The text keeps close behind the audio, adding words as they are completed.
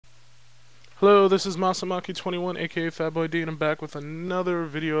Hello, this is Masamaki21, aka Fatboy D, and I'm back with another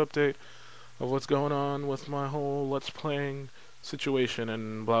video update of what's going on with my whole Let's Playing situation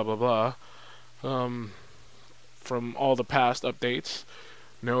and blah blah blah. Um, from all the past updates,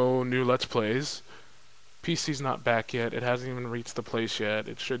 no new Let's Plays. PC's not back yet. It hasn't even reached the place yet.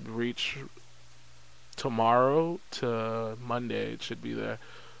 It should reach tomorrow to Monday. It should be there.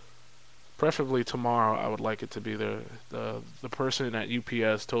 Preferably tomorrow. I would like it to be there. The person at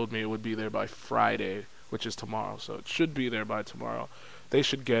UPS told me it would be there by Friday, which is tomorrow. So it should be there by tomorrow. They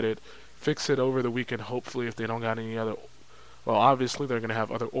should get it, fix it over the weekend. Hopefully, if they don't got any other, well, obviously they're gonna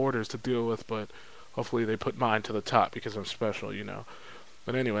have other orders to deal with, but hopefully they put mine to the top because I'm special.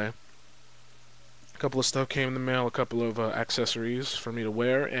 But anyway, a couple of stuff came in the mail. A couple of accessories for me to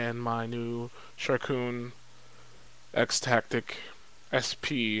wear, and my new Sharkoon X Tactic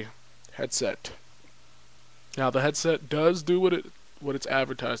SP headset. Now the headset does do what it's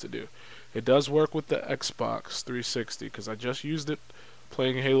advertised to do. It does work with the Xbox 360 because I just used it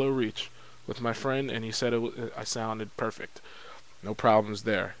playing Halo Reach with my friend, and he said I sounded perfect. No problems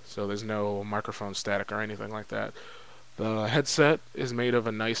there. So there's no microphone static or anything like that. The headset is made of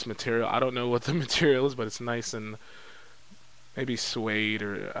a nice material. I don't know what the material is, but it's nice and maybe suede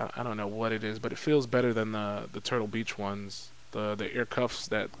or I don't know what it is, but it feels better than the Turtle Beach ones. The ear cuffs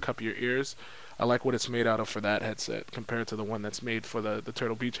that cup your ears. I like what it's made out of for that headset compared to the one that's made for the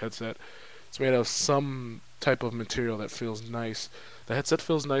Turtle Beach headset. It's made out of some type of material that feels nice. The headset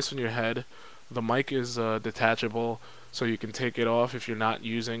feels nice on your head. The mic is detachable, so you can take it off if you're not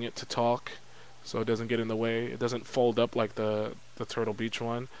using it to talk, so it doesn't get in the way. It doesn't fold up like the Turtle Beach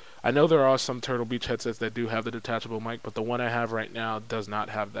one. I know there are some Turtle Beach headsets that do have the detachable mic, but the one I have right now does not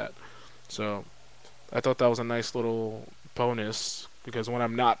have that. So I thought that was a nice little bonus because when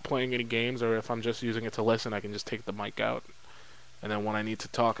I'm not playing any games or if I'm just using it to listen, I can just take the mic out, and then when I need to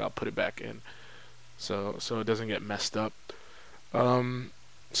talk, I'll put it back in, so it doesn't get messed up. Um,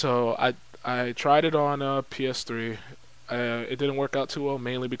 so I tried it on PS3. It didn't work out too well,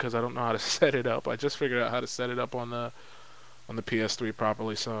 mainly because I don't know how to set it up. I just figured out how to set it up on the PS3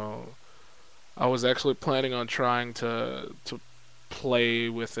 properly. So I was actually planning on trying to play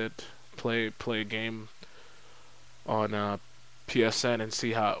with it, play a game on PSN and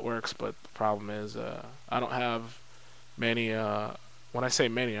see how it works. But the problem is, I don't have many. When I say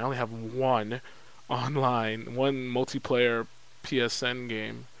many, I only have one online, one multiplayer PSN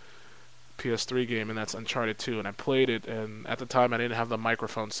game, PS3 game, and that's Uncharted 2. And I played it, and at the time I didn't have the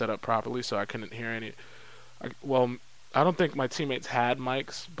microphone set up properly, so I couldn't hear any. Well, I don't think my teammates had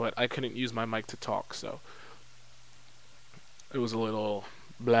mics, but I couldn't use my mic to talk, so it was a little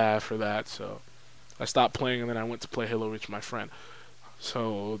blah for that. So I stopped playing, and then I went to play Halo Reach with my friend.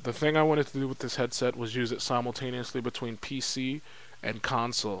 So the thing I wanted to do with this headset was use it simultaneously between PC and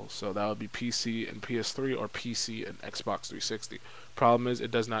console. So that would be PC and PS3 or PC and Xbox 360. Problem is,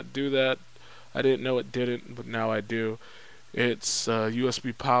 it does not do that. I didn't know it didn't, but now I do. It's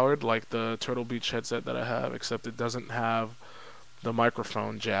USB powered like the Turtle Beach headset that I have, except it doesn't have the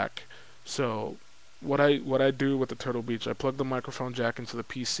microphone jack. So what I do with the Turtle Beach, I plug the microphone jack into the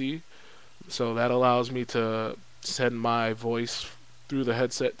PC, so that allows me to send my voice through the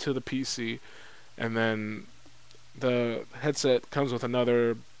headset to the PC, and then the headset comes with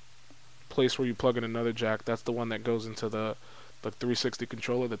another place where you plug in another jack. That's the one that goes into the 360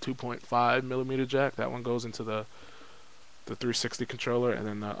 controller, the 2.5 millimeter jack. That one goes into the 360 controller, and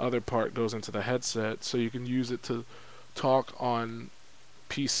then the other part goes into the headset, so you can use it to talk on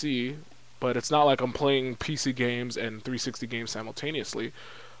PC. But it's not like I'm playing PC games and 360 games simultaneously.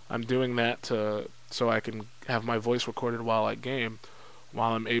 I'm doing that so I can have my voice recorded while I game,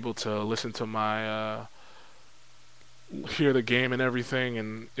 while I'm able to listen to my hear the game and everything.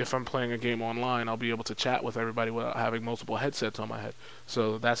 And if I'm playing a game online, I'll be able to chat with everybody without having multiple headsets on my head.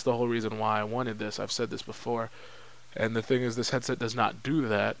 So that's the whole reason why I wanted this. I've said this before, and the thing is, this headset does not do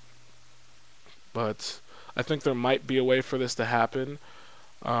that. But I think there might be a way for this to happen.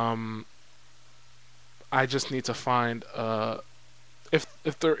 Um, I just need to find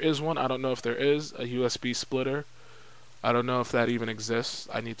if there is one. I don't know if there is a USB splitter. I don't know if that even exists.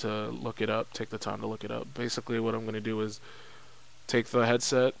 I need to look it up, take the time to look it up. Basically, what I'm going to do is take the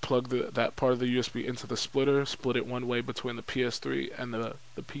headset, plug that part of the USB into the splitter, split it one way between the PS3 and the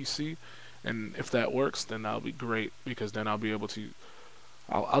PC, and if that works, then that'll be great, because then I'll be able to.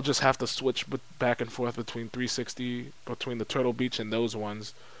 I'll just have to switch back and forth between 360, between the Turtle Beach and those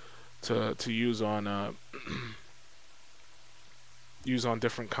ones to use on use on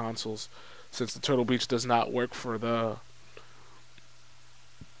different consoles, since the Turtle Beach does not work for the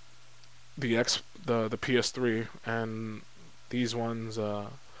PS3, and these ones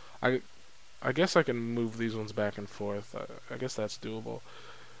I I guess I can move these ones back and forth. I guess that's doable.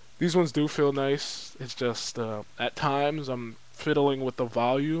 These ones do feel nice. It's just at times I'm fiddling with the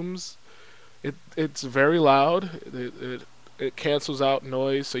volumes. It's very loud. It cancels out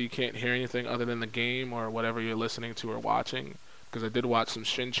noise, so you can't hear anything other than the game or whatever you're listening to or watching. Because I did watch some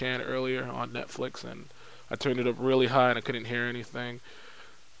Shin-Chan earlier on Netflix, and I turned it up really high and I couldn't hear anything.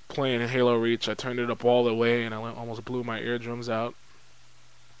 Playing Halo Reach, I turned it up all the way and I almost blew my eardrums out.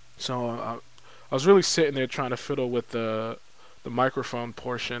 So I was really sitting there trying to fiddle with the microphone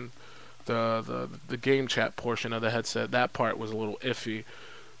portion, the game chat portion of the headset. That part was a little iffy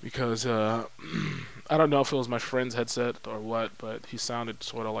because I don't know if it was my friend's headset or what, but he sounded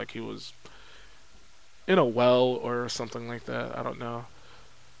sort of like he was in a well or something like that. I don't know,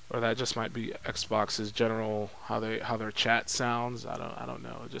 or that just might be Xbox's general how their chat sounds. I don't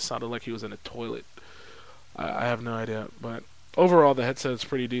know. It just sounded like he was in a toilet. I have no idea, but overall the headset is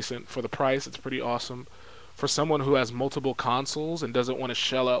pretty decent for the price. It's pretty awesome. For someone who has multiple consoles and doesn't want to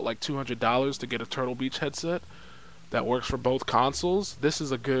shell out like $200 to get a Turtle Beach headset that works for both consoles, this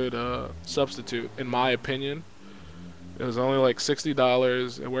is a good substitute, in my opinion. It was only like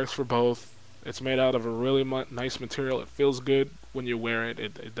 $60. It works for both. It's made out of a really nice material. It feels good when you wear it.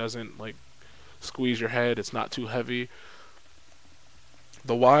 It doesn't like squeeze your head. It's not too heavy.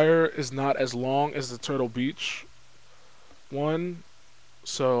 The wire is not as long as the Turtle Beach one,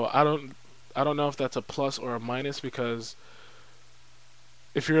 so I don't know if that's a plus or a minus, because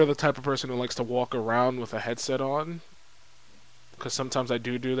if you're the type of person who likes to walk around with a headset on, because sometimes I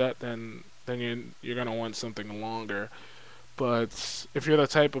do that, then you're gonna want something longer. But if you're the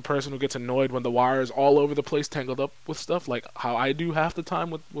type of person who gets annoyed when the wire is all over the place, tangled up with stuff, like how I do half the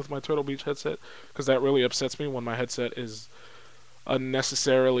time with my Turtle Beach headset, because that really upsets me when my headset is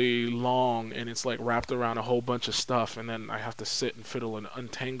unnecessarily long and it's like wrapped around a whole bunch of stuff, and then I have to sit and fiddle and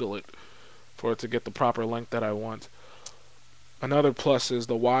untangle it for it to get the proper length that I want. Another plus is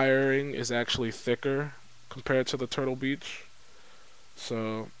the wiring is actually thicker compared to the Turtle Beach.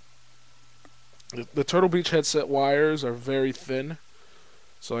 So the Turtle Beach headset wires are very thin,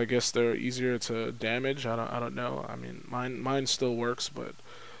 so I guess they're easier to damage. I don't know. I mean, mine still works, but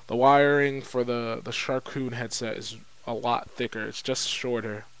the wiring for the Sharkoon headset is a lot thicker. It's just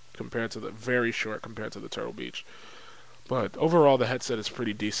shorter compared to very short compared to the Turtle Beach. But overall, the headset is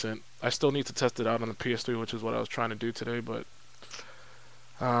pretty decent. I still need to test it out on the PS3, which is what I was trying to do today, but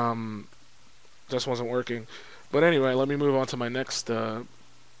just wasn't working. But anyway, let me move on to my next my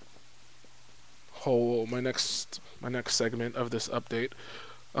next segment of this update.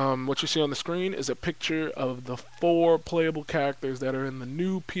 What you see on the screen is a picture of the 4 playable characters that are in the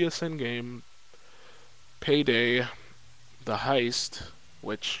new PSN game, Payday, the Heist,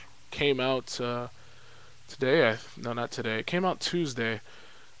 which came out today. No, not today. It came out Tuesday.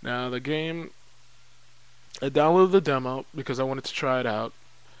 Now the game, I downloaded the demo because I wanted to try it out,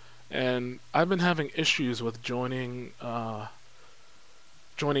 and I've been having issues with joining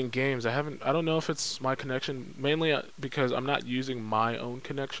games. I don't know if it's my connection, mainly because I'm not using my own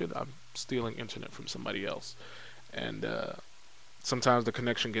connection. I'm stealing internet from somebody else, and sometimes the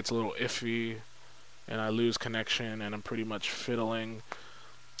connection gets a little iffy and I lose connection and I'm pretty much fiddling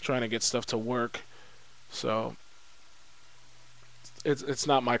trying to get stuff to work. So it's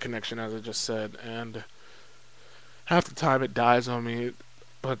not my connection, as I just said, and half the time it dies on me.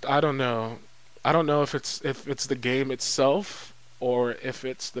 But I don't know. I don't know if it's the game itself or if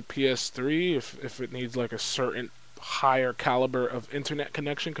it's the PS3, if it needs like a certain higher caliber of internet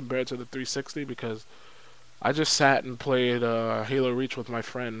connection compared to the 360, because I just sat and played Halo Reach with my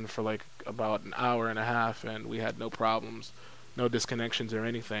friend for like about an hour and a half, and we had no problems, no disconnections or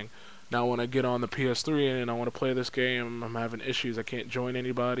anything. Now when I get on the PS3 and I want to play this game, I'm having issues. I can't join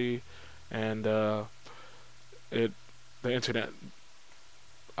anybody, and the internet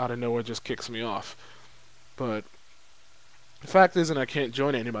out of nowhere just kicks me off. But the fact isn't I can't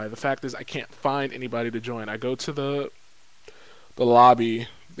join anybody. The fact is I can't find anybody to join. I go to the lobby,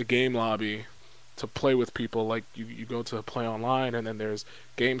 the game lobby, to play with people. Like you go to play online, and then there's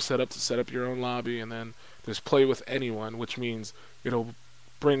game setup to set up your own lobby, and then there's play with anyone, which means it'll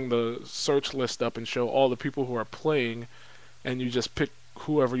bring the search list up and show all the people who are playing, and you just pick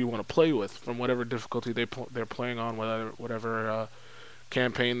whoever you want to play with from whatever difficulty they're playing on, whatever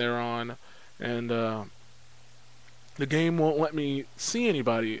campaign they're on, and the game won't let me see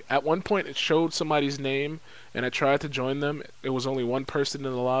anybody. At one point it showed somebody's name and I tried to join them. It was only one person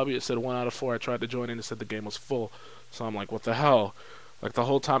in the lobby. It said 1 out of 4. I tried to join and it said the game was full. So I'm like, what the hell? Like the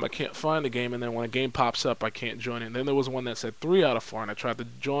whole time I can't find the game, and then when a game pops up I can't join it. And then there was one that said 3 out of 4 and I tried to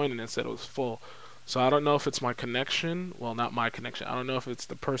join and it said it was full. So I don't know if it's my connection. Well, not my connection. I don't know if it's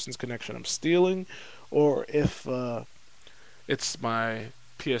the person's connection I'm stealing, or if it's my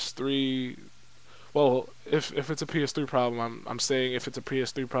PS3. Well, if it's a PS3 problem, I'm saying if it's a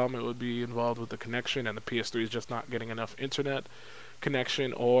PS3 problem, it would be involved with the connection, and the PS3 is just not getting enough internet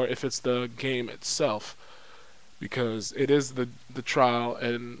connection, or if it's the game itself, because it is the trial.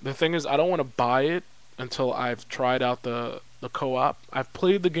 And the thing is, I don't want to buy it until I've tried out the co-op. I've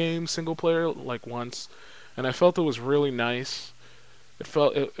played the game single player like once, and I felt it was really nice.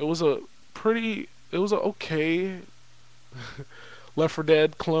 It was a okay Left 4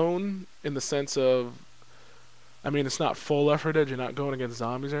 Dead clone, in the sense of, I mean, it's not full Left 4 Dead. You're not going against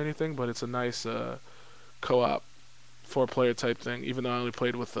zombies or anything, but it's a nice co-op 4-player type thing. Even though I only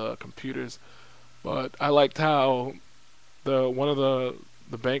played with computers, but I liked how one of the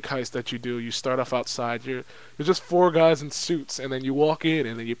bank heist that you do, you start off outside. You're just 4 guys in suits, and then you walk in,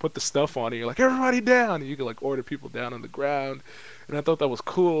 and then you put the stuff on, and you're like, everybody down, and you can like order people down on the ground. And I thought that was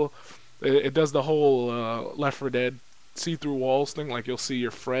cool. It does the whole Left 4 Dead see-through walls thing. Like, you'll see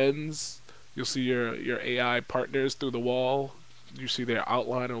your friends, you'll see your AI partners through the wall. You see their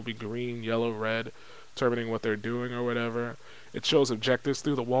outline. It'll be green, yellow, red, determining what they're doing or whatever. It shows objectives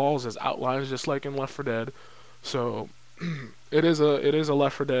through the walls as outlines, just like in Left 4 Dead. So it is a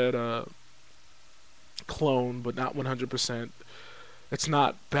Left 4 Dead clone, but not 100%. It's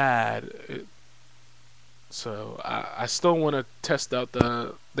not bad. So I still want to test out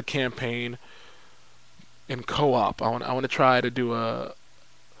the campaign in co-op. I want to try to do a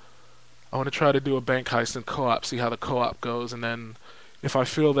bank heist in co-op, see how the co-op goes, and then if I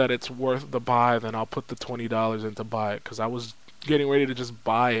feel that it's worth the buy, then I'll put the $20 in to buy it. Because I was getting ready to just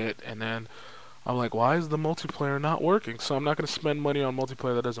buy it, and then I'm like, why is the multiplayer not working? So I'm not going to spend money on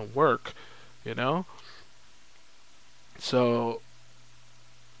multiplayer that doesn't work, you know? So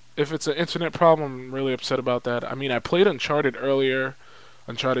if it's an internet problem, I'm really upset about that. I mean, I played Uncharted earlier,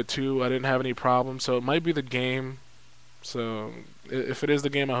 Uncharted 2. I didn't have any problems, so it might be the game. So if it is the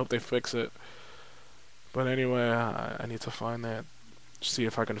game, I hope they fix it. But anyway, I need to find that. See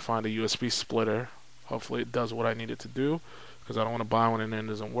if I can find a USB splitter. Hopefully it does what I need it to do, because I don't want to buy one and then it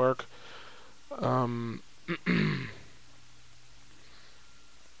doesn't work. And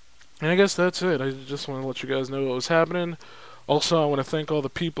I guess that's it. I just want to let you guys know what was happening. Also, I want to thank all the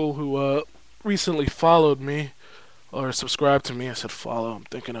people who recently followed me or subscribed to me. I said follow. I'm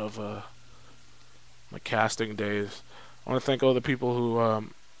thinking of my casting days. I want to thank all the people who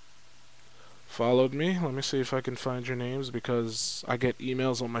followed me. Let me see if I can find your names, because I get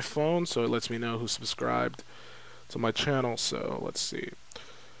emails on my phone, so it lets me know who subscribed to my channel. So let's see.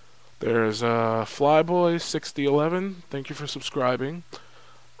 There's Flyboy6011. Thank you for subscribing.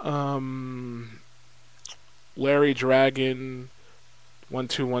 Larry Dragon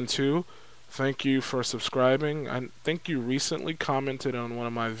 1212. Thank you for subscribing. I think you recently commented on one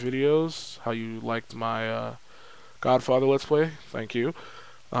of my videos how you liked my Godfather Let's Play. Thank you.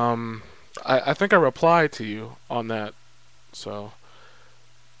 I think I replied to you on that. So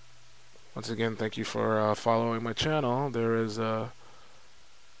once again, thank you for following my channel. There is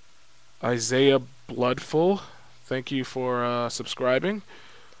Isaiah Bloodful. Thank you for subscribing.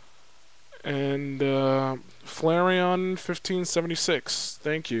 And Flareon1576.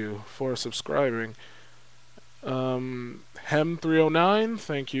 Thank you for subscribing. Hem309.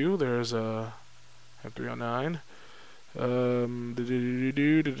 Thank you. There's Hem309.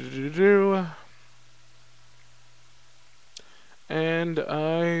 And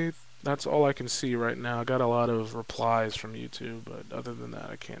that's all I can see right now. I got a lot of replies from YouTube, but other than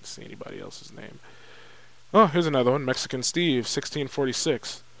that, I can't see anybody else's name. Oh, here's another one. Mexican Steve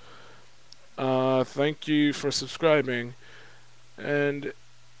 1646. Thank you for subscribing. And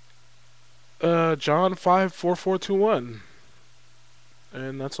John54421.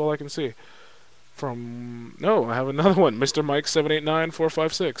 And that's all I can see. No, I have another one. Mr. Mike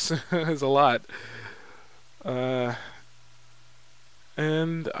 789456. There's a lot.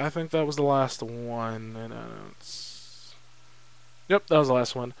 And I think that was the last one. And yep, that was the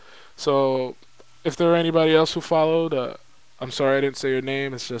last one. So if there are anybody else who followed, I'm sorry I didn't say your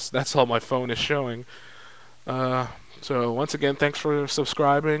name. It's just that's all my phone is showing. So once again, thanks for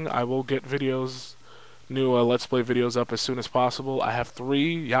subscribing. I will get new Let's Play videos up as soon as possible. I have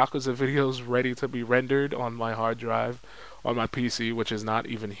 3 Yakuza videos ready to be rendered on my hard drive on my PC, which is not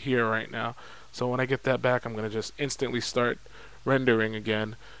even here right now. So when I get that back, I'm going to just instantly start rendering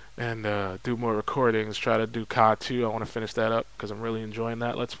again and do more recordings. Try to do COD 2. I want to finish that up because I'm really enjoying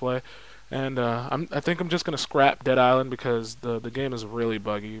that Let's Play. And I think I'm just going to scrap Dead Island because the game is really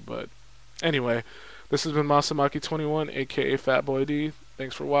buggy. But anyway, this has been Masamaki21, aka Fatboy D.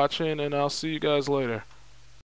 Thanks for watching, and I'll see you guys later.